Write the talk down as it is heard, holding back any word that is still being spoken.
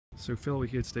So Phil, we're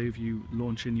here today with you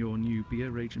launching your new beer,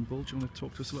 Raging Bull. Do you want to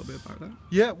talk to us a little bit about that?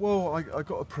 Yeah, well, I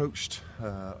got approached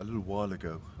a little while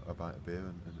ago about a beer,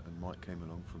 and Mike came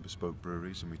along from Bespoke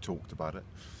Breweries, and we talked about it.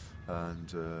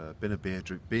 And being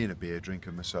a beer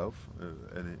drinker myself,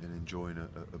 and enjoying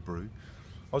a brew,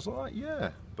 I was like, yeah,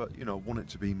 but I want it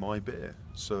to be my beer.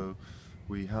 So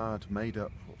we had made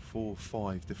up 4 or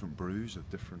 5 different brews of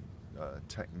different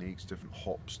techniques, different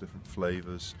hops, different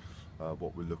flavours.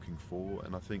 What we're looking for,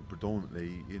 and I think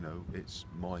predominantly, it's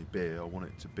my beer. I want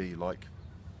it to be like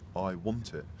I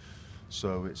want it.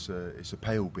 So it's a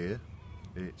pale beer.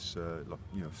 It's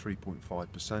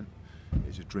 3.5%.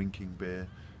 It's a drinking beer,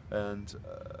 and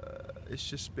it's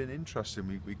just been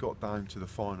interesting. We got down to the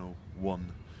final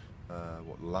one,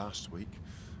 last week.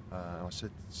 I said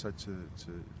to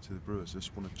the brewers, I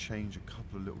just want to change a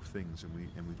couple of little things, and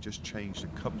we've just changed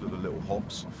a couple of the little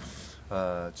hops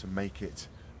to make it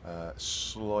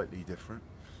slightly different.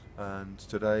 And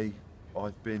today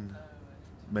I've been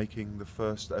making the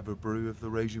first ever brew of the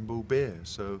Raging Bull beer,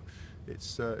 so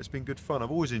it's been good fun. I've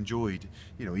always enjoyed,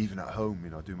 even at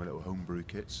home, I do my little home brew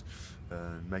kits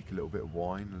and make a little bit of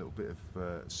wine, a little bit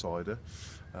of cider,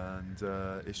 and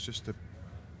it's just a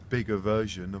bigger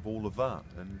version of all of that,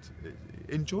 and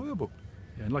enjoyable.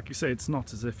 Yeah, and like you say, it's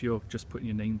not as if you're just putting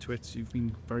your name to it. You've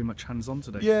been very much hands-on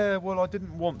today. Yeah, well, I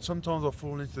didn't want. Sometimes I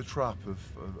fall into the trap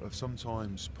of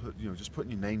sometimes just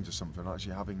putting your name to something,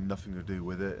 actually having nothing to do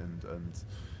with it, and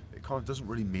it kind of doesn't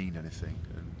really mean anything.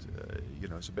 And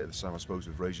it's a bit of the same, I suppose,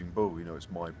 with Raging Bull. It's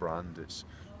my brand. It's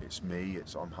me.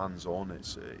 I'm hands-on.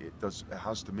 It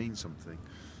has to mean something.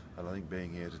 And I think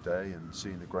being here today and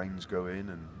seeing the grains go in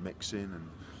and mixing and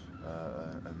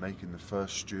making the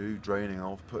first stew, draining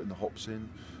off, putting the hops in,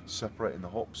 separating the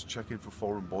hops, checking for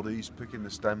foreign bodies, picking the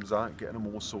stems out, getting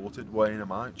them all sorted, weighing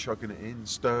them out, chugging it in,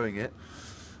 stirring it.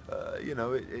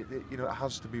 It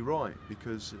has to be right,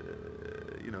 because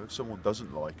if someone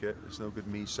doesn't like it, it's no good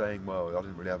me saying, well, I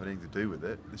didn't really have anything to do with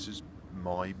it. This is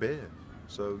my beer,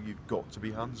 so you've got to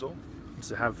be hands-on.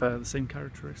 Does it have the same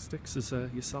characteristics as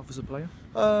yourself as a player?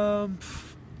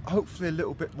 Hopefully a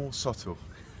little bit more subtle.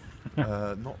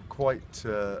 Not quite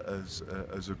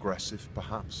as aggressive,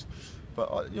 perhaps,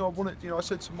 but I want it. I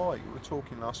said to Mike, we were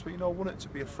talking last week. I want it to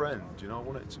be a friend. I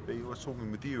want it to be. I was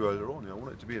talking with you earlier on. I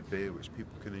want it to be a beer which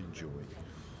people can enjoy.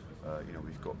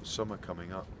 We've got the summer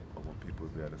coming up. I want people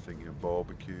to be able to think,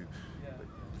 barbecue.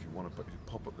 If you want to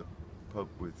pop up the pub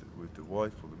with the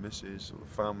wife or the missus or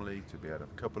the family, to be able to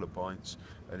have a couple of pints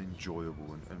and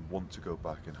enjoyable, and want to go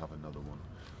back and have another one.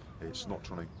 It's not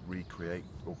trying to recreate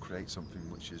or create something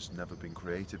which has never been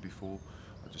created before.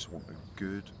 I just want a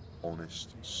good,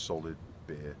 honest, solid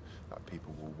beer that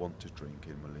people will want to drink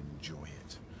and will enjoy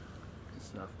it. Good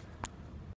stuff.